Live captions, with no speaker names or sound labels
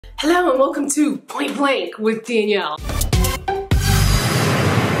Hello and welcome to Point Blank with Danielle.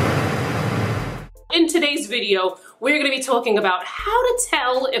 In today's video, we're going to be talking about how to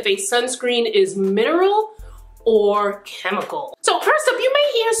tell if a sunscreen is mineral or chemical. So first up, you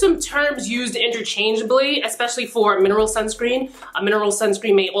may hear some terms used interchangeably, especially for a mineral sunscreen. A mineral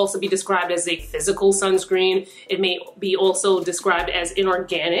sunscreen may also be described as a physical sunscreen. It may be also described as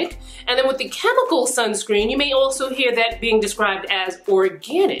inorganic. And then with the chemical sunscreen, you may also hear that being described as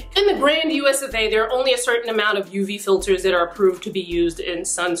organic. In the grand US of A, there are only a certain amount of UV filters that are approved to be used in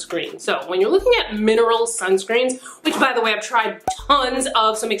sunscreen. So when you're looking at mineral sunscreens, which by the way, I've tried tons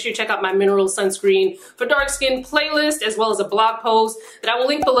of, so make sure you check out my mineral sunscreen for dark skin playlist, as well as a blog post that I will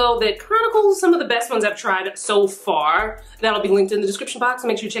link below that chronicles some of the best ones I've tried so far. That'll be linked in the description box, so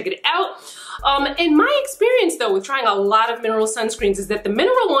make sure you check it out. In my experience though, with trying a lot of mineral sunscreens, is that the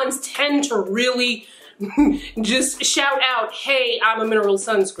mineral ones tend to really just shout out, hey, I'm a mineral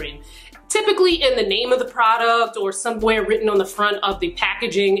sunscreen. Typically in the name of the product or somewhere written on the front of the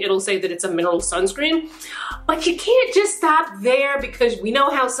packaging, it'll say that it's a mineral sunscreen. But you can't just stop there, because we know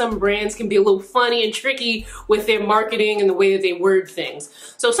how some brands can be a little funny and tricky with their marketing and the way that they word things.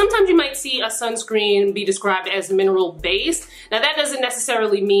 So sometimes you might see a sunscreen be described as mineral based. Now that doesn't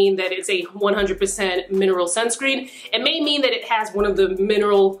necessarily mean that it's a 100% mineral sunscreen. It may mean that it has one of the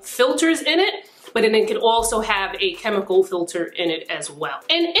mineral filters in it, but then it can also have a chemical filter in it as well.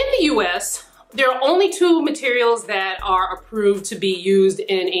 And in the US, there are only two materials that are approved to be used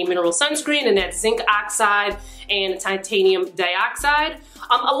in a mineral sunscreen, and that's zinc oxide and titanium dioxide.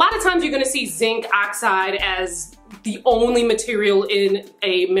 A lot of times you're gonna see zinc oxide as the only material in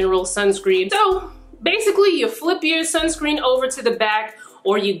a mineral sunscreen. So basically you flip your sunscreen over to the back,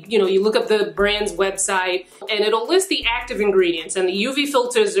 or you look up the brand's website and it'll list the active ingredients, and the UV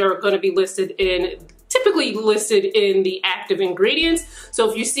filters are going to be typically listed in the active ingredients. So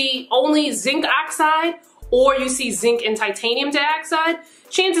if you see only zinc oxide or you see zinc and titanium dioxide,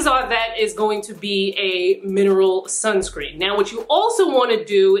 chances are that is going to be a mineral sunscreen. Now what you also want to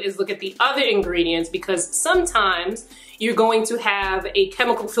do is look at the other ingredients, because sometimes you're going to have a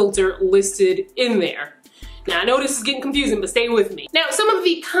chemical filter listed in there. Now I know this is getting confusing, but stay with me. Now some of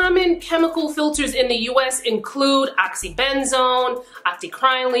the common chemical filters in the US include oxybenzone,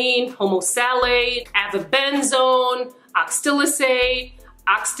 octocrylene, homosalate, avibenzone, oxalisate,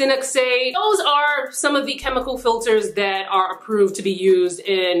 octinoxate. Those are some of the chemical filters that are approved to be used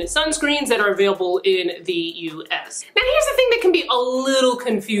in sunscreens that are available in the US. Now here's the thing that can be a little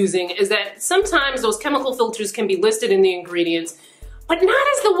confusing, is that sometimes those chemical filters can be listed in the ingredients, but not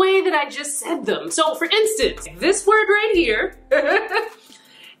as the way that I just said them. So for instance, this word right here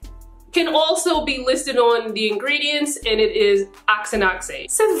can also be listed on the ingredients, and it is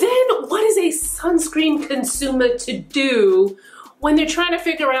oxinoxate. So then what is a sunscreen consumer to do when they're trying to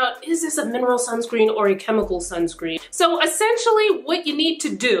figure out, is this a mineral sunscreen or a chemical sunscreen? So essentially what you need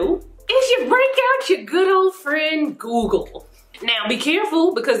to do is you break out your good old friend Google. Now be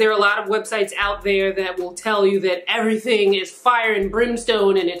careful, because there are a lot of websites out there that will tell you that everything is fire and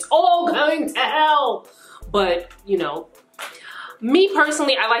brimstone and it's all going to hell. But you know, me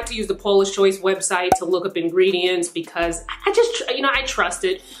personally, I like to use the Paula's Choice website to look up ingredients, because I trust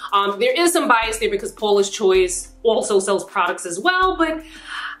it. There is some bias there because Paula's Choice also sells products as well, but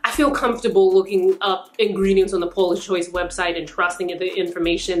I feel comfortable looking up ingredients on the Paula's Choice website and trusting in the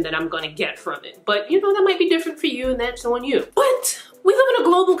information that I'm gonna get from it. But you know, that might be different for you, and that's on you. But we live in a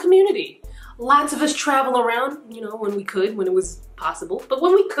global community. Lots of us travel around, when it was possible, but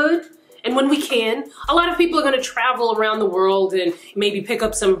when we could, and when we can, a lot of people are gonna travel around the world and maybe pick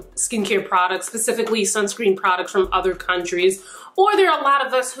up some skincare products, specifically sunscreen products from other countries. Or there are a lot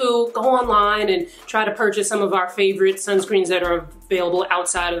of us who go online and try to purchase some of our favorite sunscreens that are available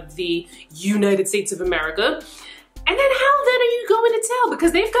outside of the United States of America. And then how then are you going to tell?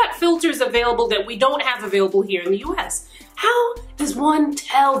 Because they've got filters available that we don't have available here in the US. How does one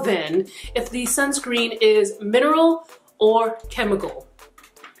tell then if the sunscreen is mineral or chemical?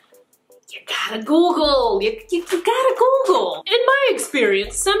 You gotta Google. You gotta Google. In my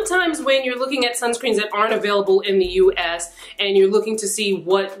experience, sometimes when you're looking at sunscreens that aren't available in the US and you're looking to see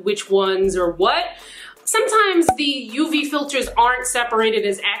which ones are what, sometimes the UV filters aren't separated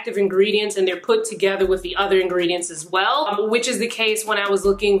as active ingredients and they're put together with the other ingredients as well, which is the case when I was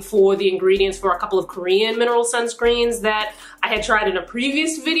looking for the ingredients for a couple of Korean mineral sunscreens that I had tried in a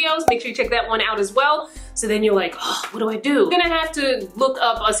previous videos. Make sure you check that one out as well. So then you're like, oh, what do I do? You're gonna have to look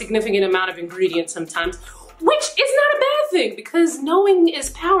up a significant amount of ingredients sometimes, which is not a bad thing, because knowing is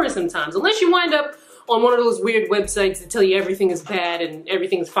power sometimes, unless you wind up on one of those weird websites that tell you everything is bad and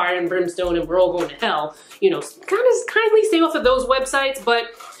everything is fire and brimstone and we're all going to hell. You know, kindly stay off of those websites. But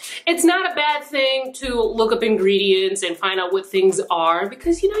it's not a bad thing to look up ingredients and find out what things are,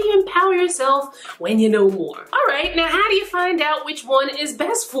 because you empower yourself when you know more. All right, now how do you find out which one is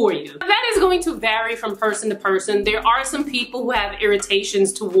best for you? That is going to vary from person to person. There are some people who have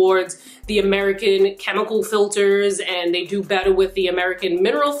irritations towards the American chemical filters and they do better with the American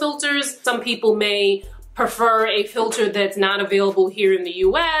mineral filters. Some people may prefer a filter that's not available here in the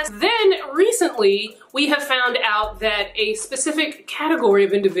US. Then recently, we have found out that a specific category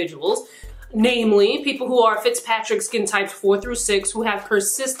of individuals, namely people who are Fitzpatrick skin types 4 through 6, who have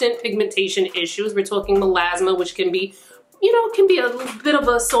persistent pigmentation issues. We're talking melasma, which can be a bit of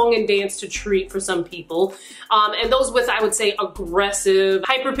a song and dance to treat for some people. And those with, I would say, aggressive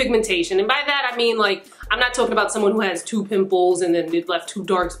hyperpigmentation. And by that, I mean, like, I'm not talking about someone who has 2 pimples and then they've left 2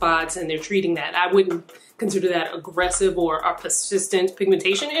 dark spots and they're treating that. I wouldn't consider that aggressive or a persistent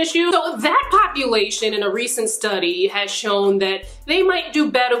pigmentation issue. So that population in a recent study has shown that they might do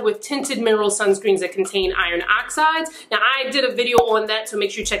better with tinted mineral sunscreens that contain iron oxides. Now, I did a video on that, so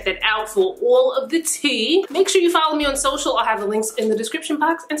make sure you check that out for all of the tea. Make sure you follow me on social. I'll have the links in the description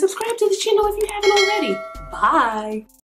box, and subscribe to the channel if you haven't already. Bye.